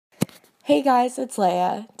Hey guys, it's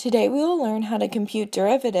Leia. Today we will learn how to compute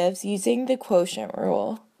derivatives using the quotient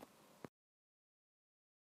rule.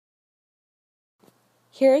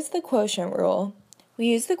 Here is the quotient rule. We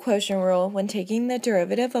use the quotient rule when taking the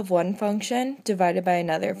derivative of one function divided by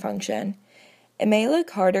another function. It may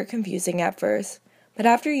look hard or confusing at first, but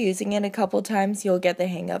after using it a couple times you'll get the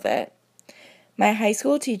hang of it. My high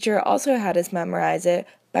school teacher also had us memorize it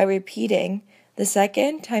by repeating the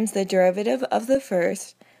second times the derivative of the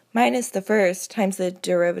first minus the first times the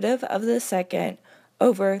derivative of the second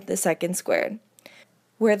over the second squared,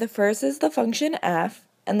 where the first is the function f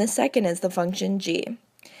and the second is the function g.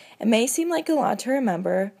 It may seem like a lot to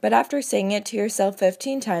remember, but after saying it to yourself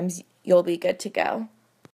 15 times, you'll be good to go.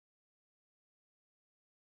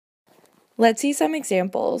 Let's see some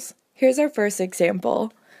examples. Here's our first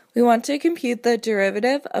example. We want to compute the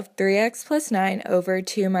derivative of 3x plus 9 over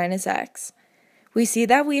 2 minus x. We see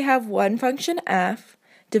that we have one function f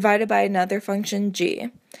divided by another function g,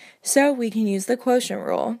 so we can use the quotient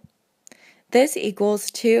rule. This equals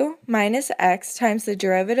 2 minus x times the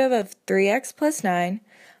derivative of 3x plus 9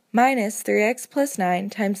 minus 3x plus 9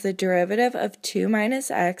 times the derivative of 2 minus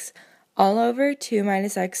x all over 2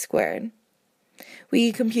 minus x squared.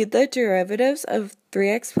 We compute the derivatives of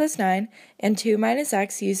 3x plus 9 and 2 minus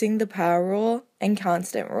x using the power rule and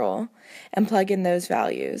constant rule and plug in those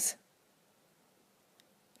values.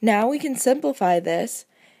 Now we can simplify this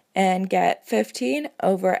and get 15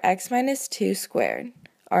 over x minus 2 squared,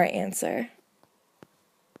 our answer.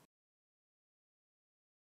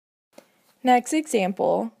 Next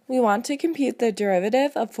example, we want to compute the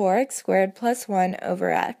derivative of 4x squared plus 1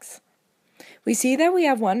 over x. We see that we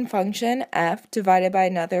have one function f divided by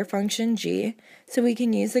another function g, so we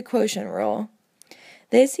can use the quotient rule.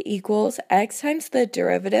 This equals x times the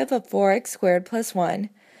derivative of 4x squared plus 1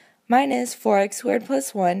 minus 4x squared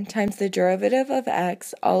plus 1 times the derivative of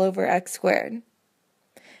x all over x squared.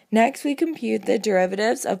 Next, we compute the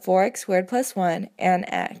derivatives of 4x squared plus 1 and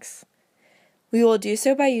x. We will do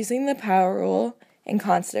so by using the power rule and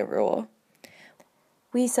constant rule.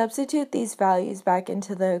 We substitute these values back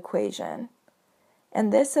into the equation,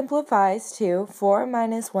 and this simplifies to 4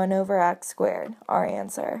 minus 1 over x squared, our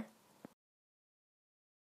answer.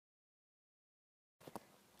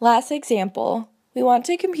 Last example. We want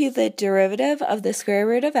to compute the derivative of the square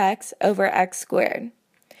root of x over x squared.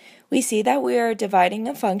 We see that we are dividing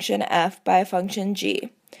a function f by a function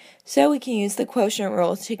g, so we can use the quotient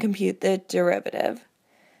rule to compute the derivative.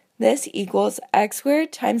 This equals x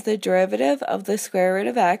squared times the derivative of the square root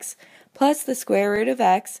of x plus the square root of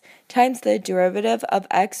x times the derivative of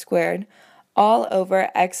x squared all over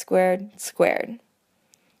x squared squared.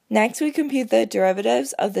 Next, we compute the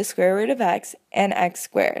derivatives of the square root of x and x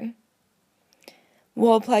squared.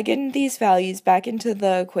 We'll plug in these values back into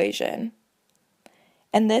the equation,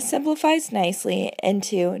 and this simplifies nicely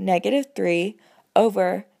into negative 3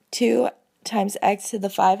 over 2 times x to the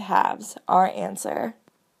 5 halves, our answer.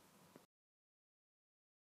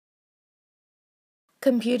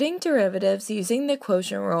 Computing derivatives using the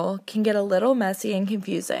quotient rule can get a little messy and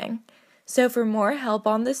confusing. So for more help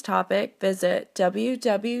on this topic, visit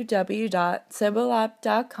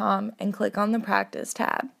www.symbollab.com and click on the Practice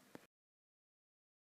tab.